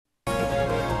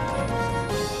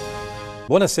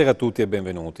Buonasera a tutti e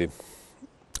benvenuti.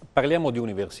 Parliamo di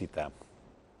università.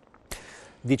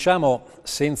 Diciamo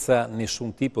senza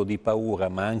nessun tipo di paura,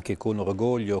 ma anche con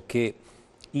orgoglio, che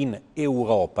in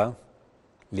Europa,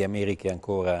 le Americhe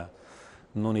ancora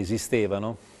non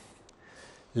esistevano,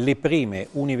 le prime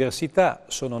università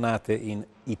sono nate in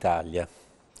Italia,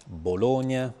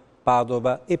 Bologna,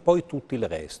 Padova e poi tutto il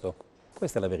resto.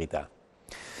 Questa è la verità.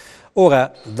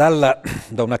 Ora, da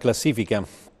una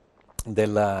classifica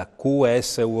della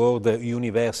QS World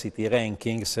University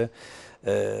Rankings,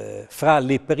 fra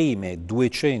le prime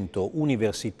 200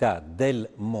 università del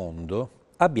mondo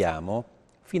abbiamo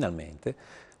finalmente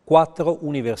 4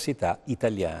 università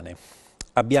italiane.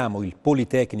 Abbiamo il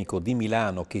Politecnico di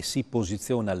Milano che si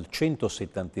posiziona al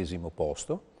 170°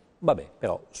 posto, vabbè,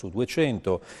 però su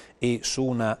 200 e su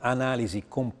una analisi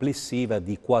complessiva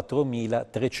di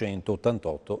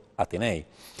 4.388 atenei.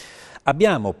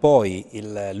 Abbiamo poi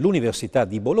l'Università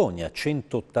di Bologna,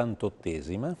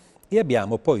 188esima, e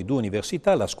abbiamo poi 2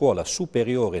 università, la Scuola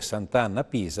Superiore Sant'Anna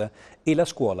Pisa e la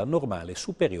Scuola Normale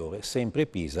Superiore sempre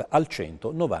Pisa al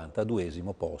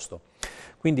 192° posto.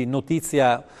 Quindi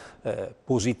notizia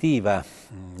positiva,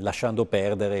 lasciando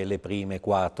perdere le prime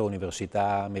 4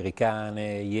 università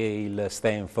americane, Yale,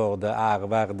 Stanford,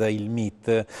 Harvard, il MIT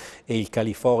e il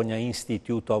California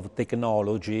Institute of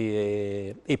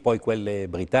Technology e poi quelle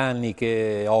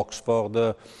britanniche,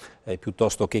 Oxford,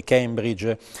 piuttosto che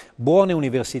Cambridge. Buone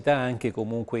università anche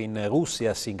comunque in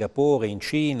Russia, Singapore, in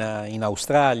Cina, in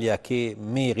Australia, che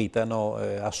meritano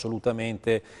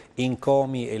assolutamente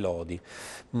encomi e lodi.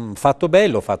 Fatto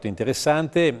bello, fatto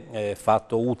interessante,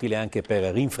 fatto utile anche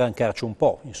per rinfrancarci un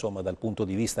po', insomma, dal punto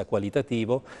di vista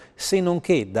qualitativo, se non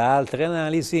che da altre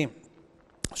analisi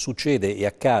succede e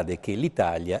accade che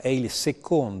l'Italia è il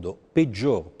secondo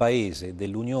peggior paese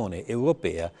dell'Unione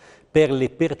Europea per le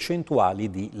percentuali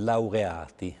di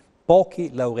laureati,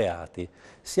 pochi laureati.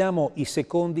 Siamo i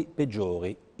secondi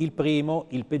peggiori. Il primo,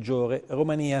 il peggiore,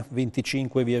 Romania,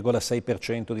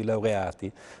 25,6% di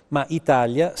laureati, ma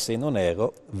Italia, se non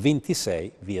erro,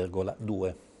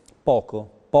 26,2%.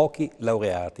 Pochi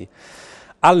laureati.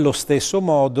 Allo stesso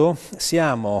modo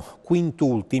siamo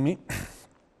quintultimi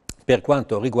per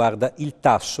quanto riguarda il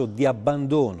tasso di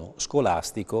abbandono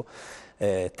scolastico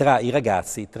tra i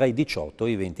ragazzi tra i 18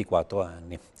 e i 24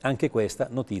 anni. Anche questa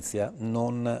notizia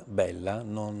non bella,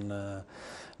 non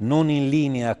in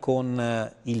linea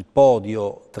con il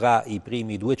podio tra i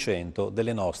primi 200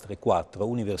 delle nostre 4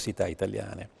 università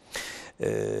italiane.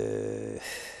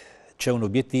 C'è un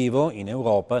obiettivo in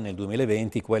Europa nel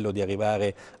 2020, quello di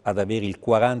arrivare ad avere il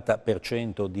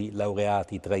 40% di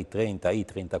laureati tra i 30 e i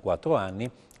 34 anni.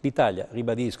 L'Italia,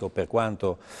 ribadisco, per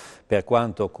quanto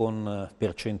con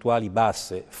percentuali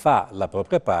basse fa la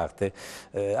propria parte,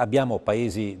 abbiamo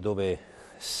paesi dove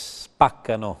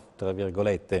spaccano, tra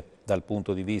virgolette, dal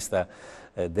punto di vista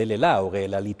delle lauree,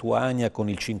 la Lituania con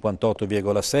il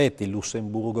 58,7, il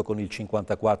Lussemburgo con il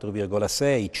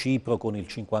 54,6, Cipro con il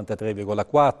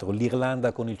 53,4,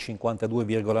 l'Irlanda con il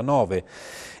 52,9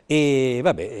 e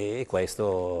vabbè,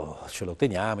 questo ce lo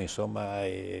teniamo, insomma,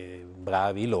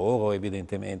 bravi loro,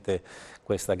 evidentemente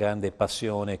questa grande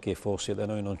passione che forse da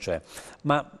noi non c'è,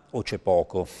 ma o c'è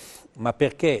poco. Ma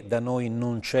perché da noi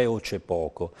non c'è o c'è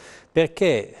poco?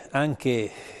 Perché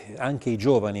anche i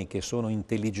giovani che sono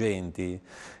intelligenti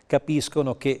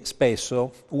capiscono che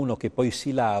spesso uno che poi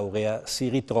si laurea si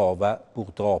ritrova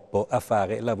purtroppo a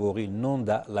fare lavori non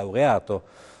da laureato,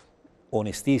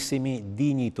 onestissimi,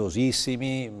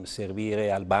 dignitosissimi, servire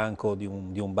al banco di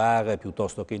un bar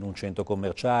piuttosto che in un centro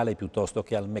commerciale, piuttosto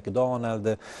che al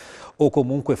McDonald's, o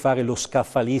comunque fare lo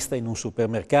scaffalista in un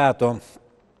supermercato,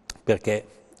 perché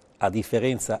a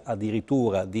differenza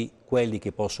addirittura di quelli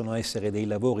che possono essere dei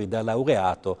lavori da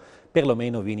laureato,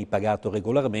 perlomeno vieni pagato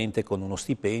regolarmente con uno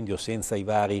stipendio senza i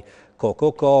vari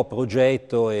co-co-co,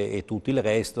 progetto e tutto il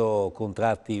resto,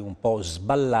 contratti un po'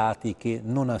 sballati che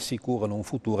non assicurano un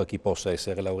futuro a chi possa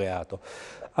essere laureato.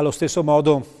 Allo stesso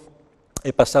modo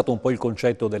è passato un po' il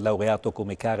concetto del laureato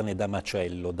come carne da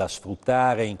macello, da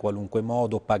sfruttare in qualunque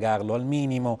modo, pagarlo al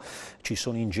minimo. Ci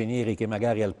sono ingegneri che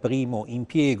magari al primo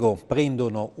impiego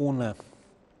prendono uno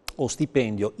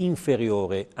stipendio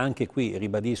inferiore, anche qui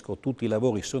ribadisco tutti i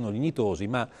lavori sono dignitosi,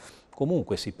 ma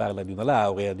comunque si parla di una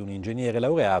laurea, di un ingegnere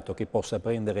laureato che possa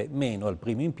prendere meno al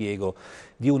primo impiego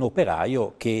di un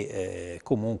operaio che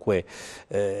comunque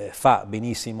fa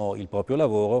benissimo il proprio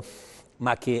lavoro,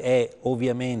 ma che è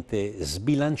ovviamente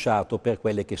sbilanciato per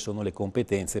quelle che sono le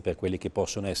competenze, per quelli che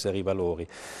possono essere i valori.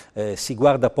 Si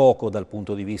guarda poco dal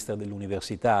punto di vista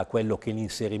dell'università a quello che è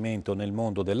l'inserimento nel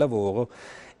mondo del lavoro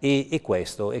e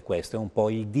questo è un po'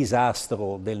 il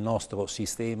disastro del nostro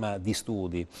sistema di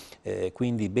studi.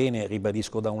 Quindi bene,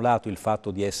 ribadisco da un lato il fatto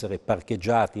di essere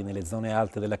parcheggiati nelle zone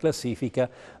alte della classifica,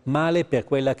 male per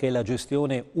quella che è la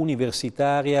gestione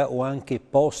universitaria o anche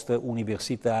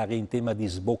post-universitaria in tema di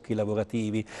sbocchi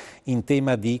lavorativi, in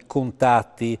tema di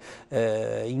contatti,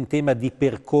 in tema di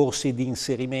percorsi di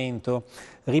inserimento.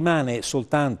 Rimane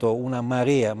soltanto una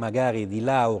marea magari di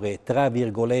lauree tra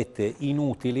virgolette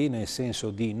inutili, nel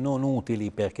senso di non utili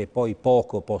perché poi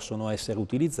poco possono essere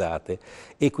utilizzate,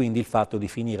 e quindi il fatto di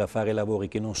finire a fare lavori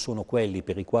che non sono quelli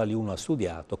per i quali uno ha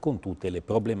studiato, con tutte le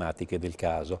problematiche del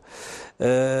caso.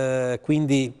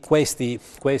 Quindi questi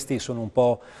sono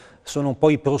un po'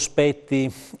 i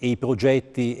prospetti e i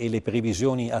progetti e le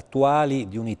previsioni attuali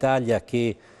di un'Italia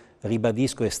che,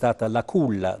 ribadisco, è stata la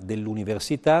culla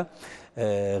dell'università.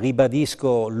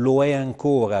 Ribadisco, lo è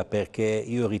ancora perché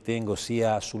io ritengo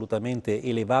sia assolutamente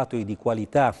elevato e di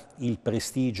qualità il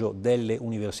prestigio delle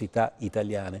università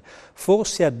italiane.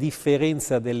 Forse a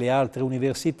differenza delle altre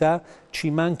università ci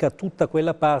manca tutta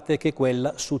quella parte che è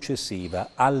quella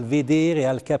successiva, al vedere,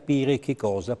 al capire che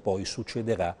cosa poi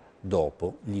succederà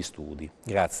dopo gli studi.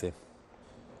 Grazie.